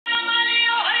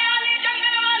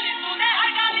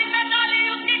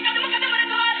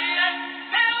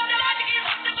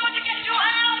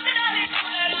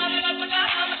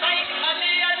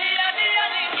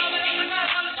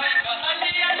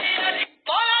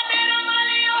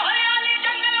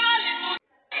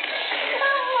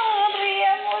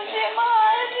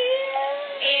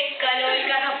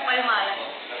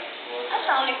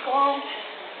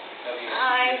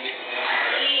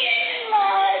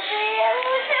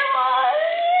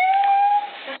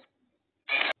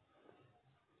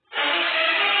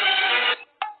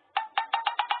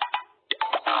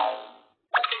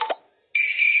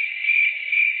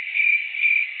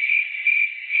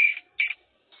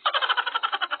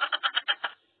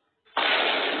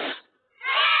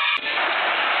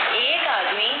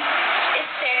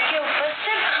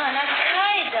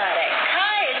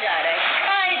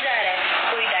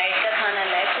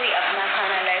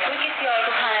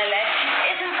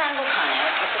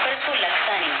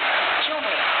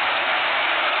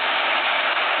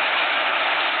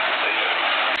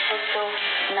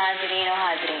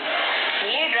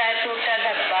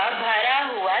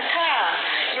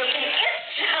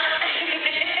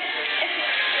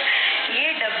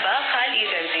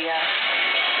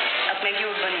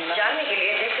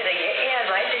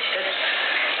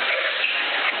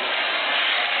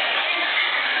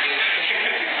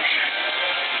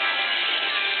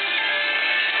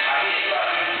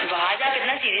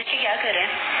Seriously क्या कर रहे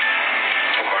हैं?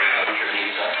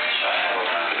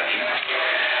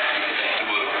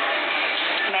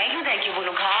 मैं क्यों थैंक यू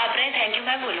बोलूँ? खा आप रहे हैं, थैंक यू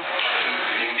मैं बोलूँ?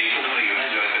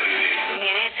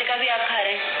 मेरे हिस्से का भी आप खा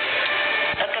रहे हैं।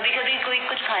 और कभी कभी कोई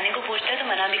कुछ खाने को पूछता है तो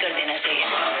मना भी कर देना चाहिए।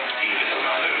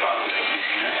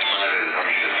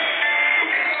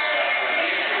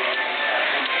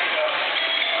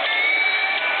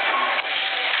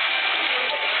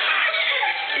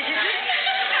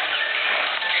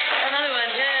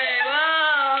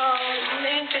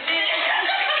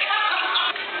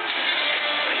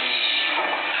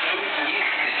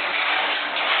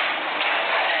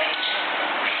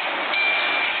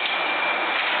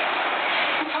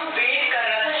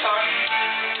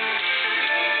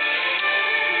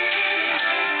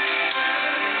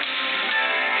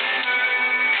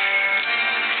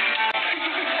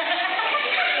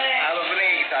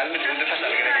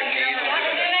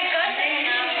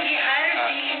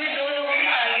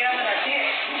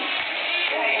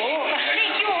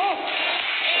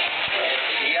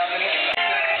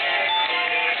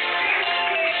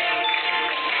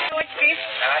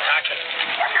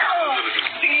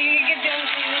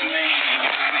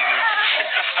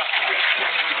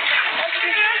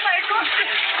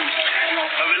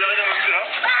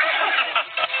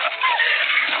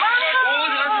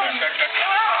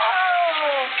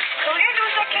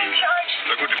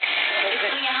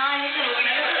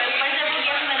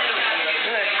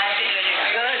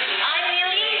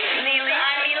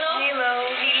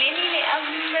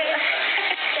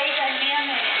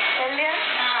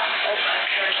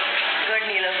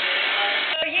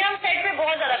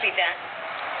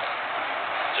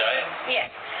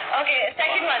 ओके,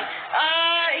 सेकंड वन,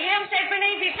 ये हम सेट पे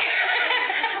नहीं पीते।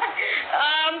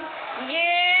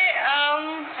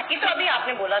 ये तो अभी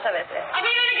आपने बोला था। वैसे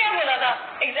अभी मैंने क्या बोला था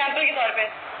एग्जाम्पल के तौर पे?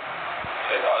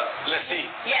 लस्सी।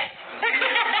 यस।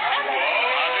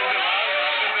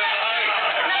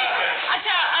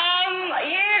 अच्छा,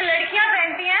 ये लड़कियां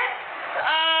पहनती हैं,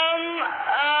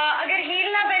 अगर हील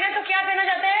ना पहने तो क्या पहना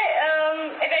जाता है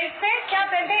इवेंट्स पे? क्या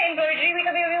पहनते हैं? एम्ब्रॉयडरी भी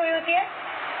कभी कभी हुई होती है।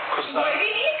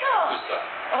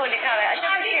 ओह, लिखा हुआ है। अच्छा,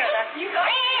 कुछ नहीं होता।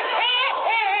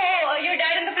 Your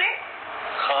dad in the play?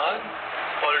 Khan,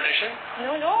 politician?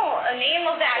 No, name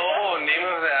of the actor. Oh, name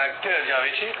of the actor,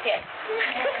 Javed. Yes.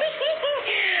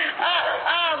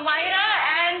 Myra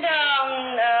and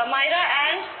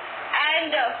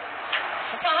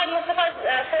Fahad Mustafa's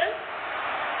film.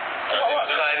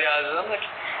 Qaid-e-Azam.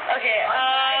 Okay.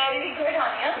 Very good,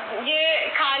 Hania. ये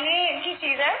खाने की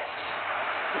चीज है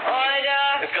और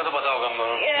इसका तो पता होगा हम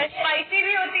दोनों। स्पाइसी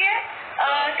भी होती है।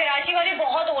 कराची वाले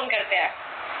बहुत ओन करते हैं।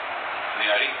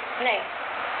 नहीं,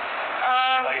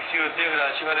 स्पाइसी होती है,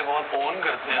 कराची वाले बहुत ओन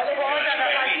करते हैं। बहुत ज्यादा।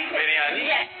 Biryani.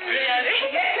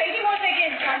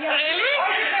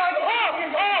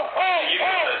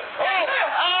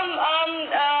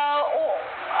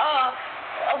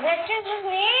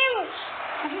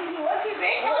 What's his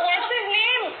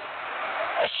name?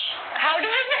 How do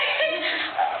I say it?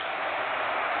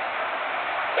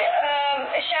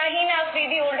 Shaheen Afri,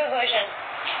 the older version.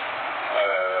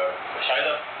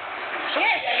 Shahida.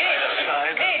 Yes,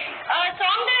 great.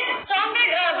 Song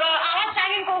that Awa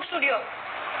sang in Coke Studio.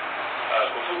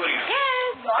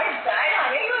 Yes, not bad.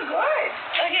 Hania, you were good.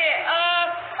 Okay.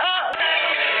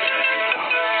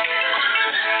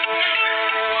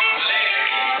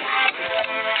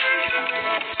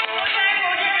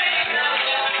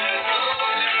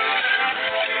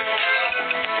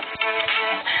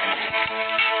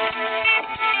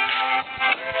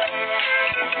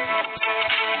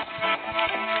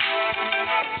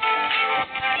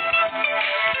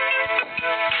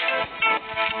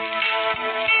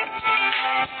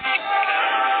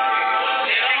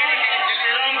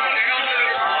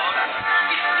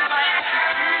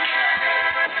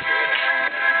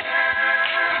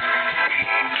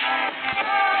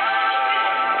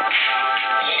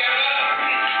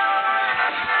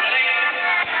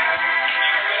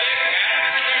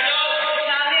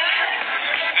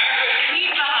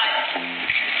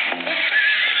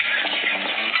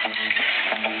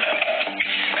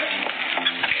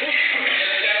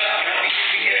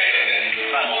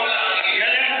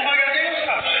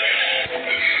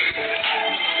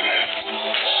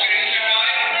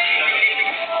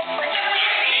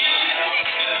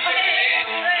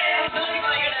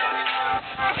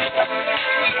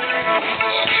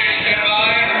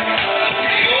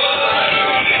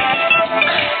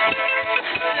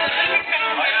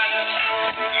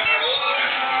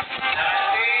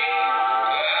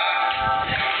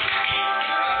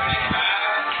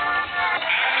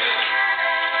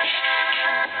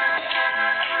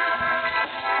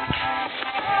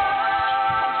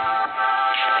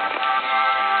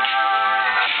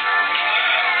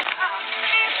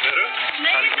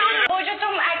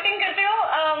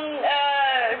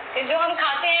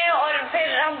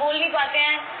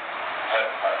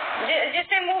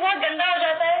 जिससे मुंह बहुत गंदा हो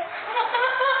जाता है।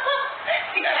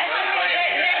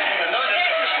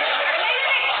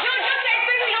 जो set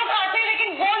पे भी लोग खाते हैं, लेकिन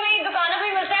वो नहीं, दुकानों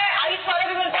में मिलता है, आइस वाला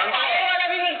भी मिलता है, पानी वाला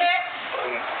भी मिलता है,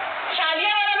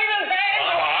 शादिया वाला भी मिलता है।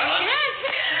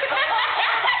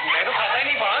 मैं तो खाता ही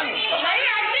नहीं पान। भाई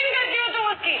एक्टिंग करती हो तुम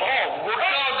उसकी।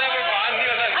 गुटखा होता है, कोई पान नहीं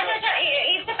होता। अच्छा,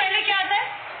 ईद से पहले क्या आता है?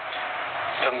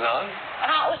 रमजान।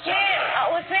 हाँ,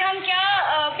 उसमें हम क्या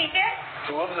पीते हैं?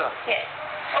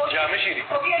 जामे शीरी।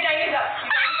 ओके, जाइएगा।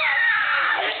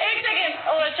 एक सेकेंड।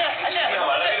 अच्छा,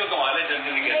 हमारा भी तो कमाल है, जल्दी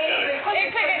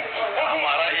एक सेकेंड।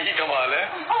 हमारा यही कमाल है।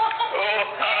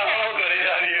 करे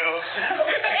जा रही हो।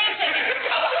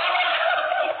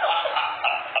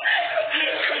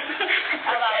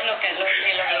 अब आप लोग कर लो,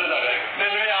 ये लोग।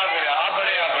 आप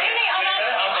बड़े आप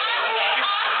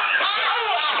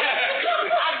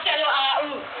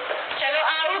चलो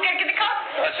आओ करके दिखाओ।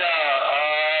 अच्छा,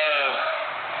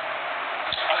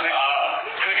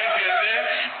 क्रिकेट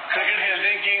खेलते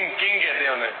हैं, किंग कहते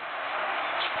हैं उन्हें।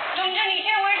 तुम जो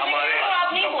नीचे वर्ड लिखे हो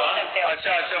आप नहीं बोल सकते हो।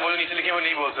 अच्छा, वो नीचे लिखे वो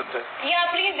नहीं बोल सकते। ये आप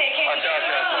प्लीज देखें। अच्छा।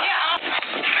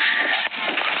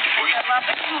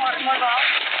 वापस मोड़वाओ।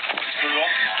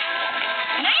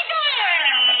 नहीं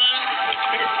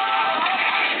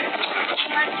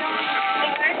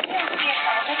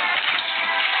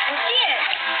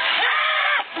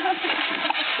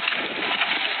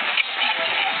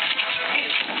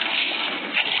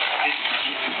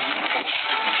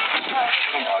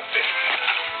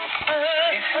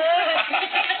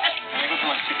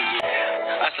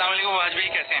अस्सलाम वालेकुम वाज भाई,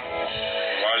 कैसे हैं?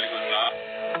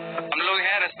 हम लोग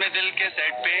हैं रस्मे दिल के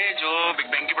सेट पे, जो बिग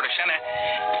बैंग की प्रोडक्शन है।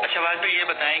 अच्छा वाज भाई, ये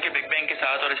बताएं कि बिग बैंग के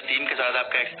साथ और इस टीम के साथ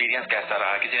आपका एक्सपीरियंस कैसा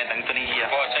रहा? किसी ने तंग तो नहीं किया?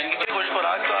 बहुत अच्छा। इनकी खुश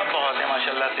खुराक तो आप बहुत है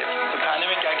माशाल्लाह से। तो खाने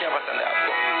में क्या क्या पसंद है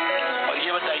आपको? और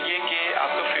ये बताइए कि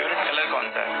आपका